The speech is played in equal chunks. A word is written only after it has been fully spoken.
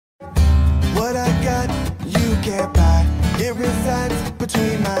What I got, you can't buy. It resides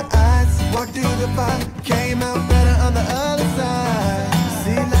between my eyes. Walked through the fire, came out better on the other side.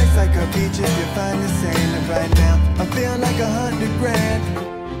 See, life's like a beach if you find the sand. Right now, I feel like 100 grand.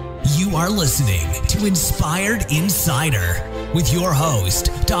 You are listening to Inspired Insider with your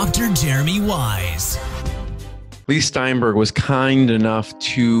host, Dr. Jeremy Weisz. Leigh Steinberg was kind enough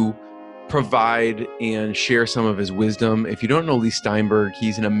to provide and share some of his wisdom. If you don't know Leigh Steinberg,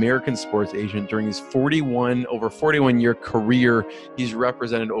 he's an American sports agent. During his 41-year career, he's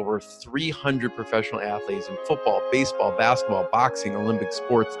represented over 300 professional athletes in football, baseball, basketball, boxing, Olympic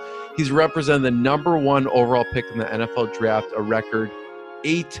sports. He's represented the #1 overall pick in the NFL draft, a record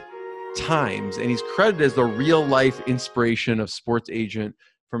 8 times, and he's credited as the real-life inspiration of sports agent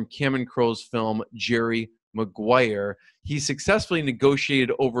from Cameron Crowe's film Jerry Maguire. He successfully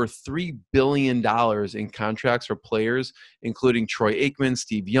negotiated over $3 billion in contracts for players, including Troy Aikman,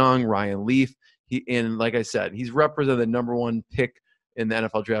 Steve Young, Ryan Leaf. And like I said, he's represented the #1 pick in the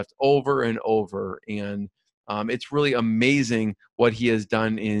NFL draft over and over. And it's really amazing what he has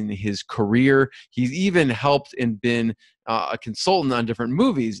done in his career. He's even helped and been a consultant on different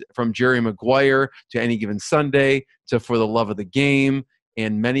movies, from Jerry Maguire to Any Given Sunday to For the Love of the Game,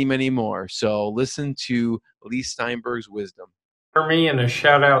 and many, many more. So listen to Leigh Steinberg's wisdom. Jeremy, and a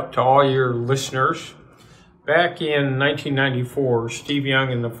shout out to all your listeners. Back in 1994, Steve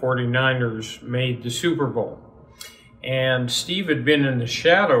Young and the 49ers made the Super Bowl. And Steve had been in the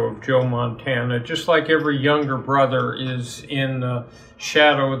shadow of Joe Montana, just like every younger brother is in the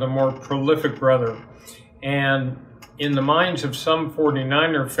shadow of the more prolific brother. And in the minds of some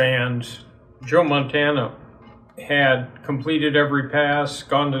 49er fans, Joe Montana had completed every pass,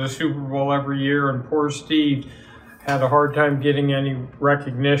 gone to the Super Bowl every year, and poor Steve had a hard time getting any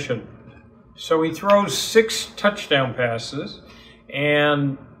recognition. So he throws 6 touchdown passes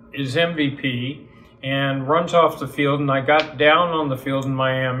and is MVP and runs off the field. And I got down on the field in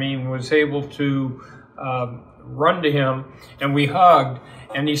Miami and was able to run to him, and we hugged,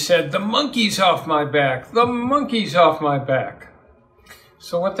 and he said, "The monkey's off my back, the monkey's off my back."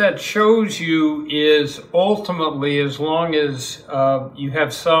 So what that shows you is ultimately, as long as you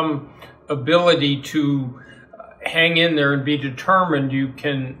have some ability to hang in there and be determined, you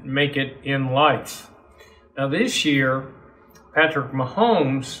can make it in life. Now this year, Patrick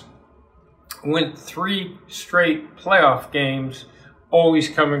Mahomes went 3 straight playoff games, always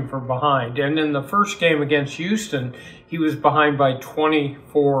coming from behind. And in the first game against Houston, he was behind by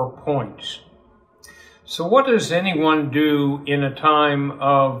 24 points. So what does anyone do in a time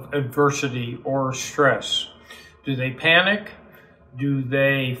of adversity or stress? Do they panic? Do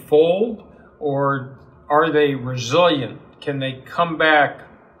they fold? Or are they resilient? Can they come back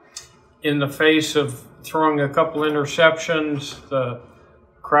in the face of throwing a couple interceptions, the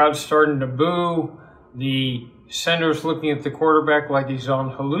crowd starting to boo, the center's looking at the quarterback like he's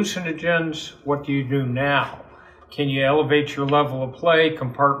on hallucinogens? What do you do now? Can you elevate your level of play,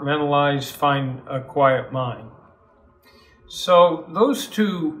 compartmentalize, find a quiet mind? So those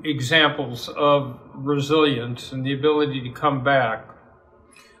 2 examples of resilience and the ability to come back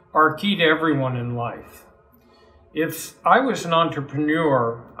are key to everyone in life. If I was an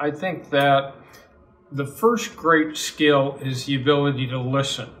entrepreneur, I think that the first great skill is the ability to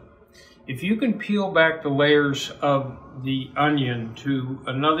listen. If you can peel back the layers of the onion to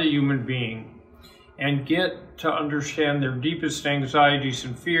another human being and get to understand their deepest anxieties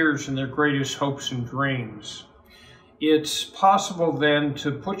and fears and their greatest hopes and dreams, it's possible then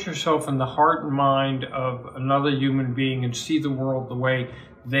to put yourself in the heart and mind of another human being and see the world the way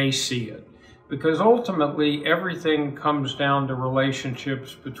they see it. Because ultimately, everything comes down to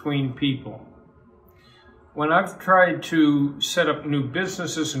relationships between people. When I've tried to set up new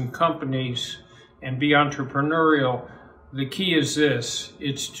businesses and companies and be entrepreneurial, the key is this: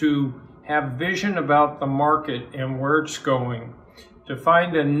 it's to have vision about the market and where it's going, to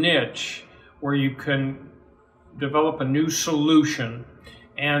find a niche where you can develop a new solution,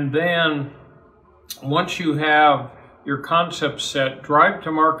 and then once you have your concept set, drive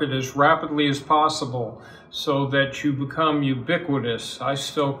to market as rapidly as possible so that you become ubiquitous. I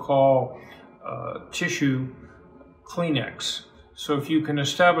still call tissue Kleenex. So if you can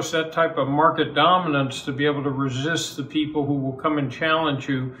establish that type of market dominance to be able to resist the people who will come and challenge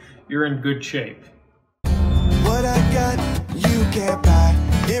you, you're in good shape. What I got, you can't buy.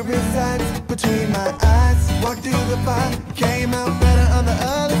 It resides between my eyes. Walked through the fire, came out better on the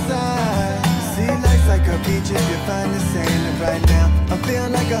other side. See, life's like a beach if you find the sand. And right now, I feel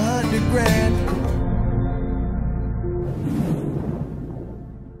like 100 grand.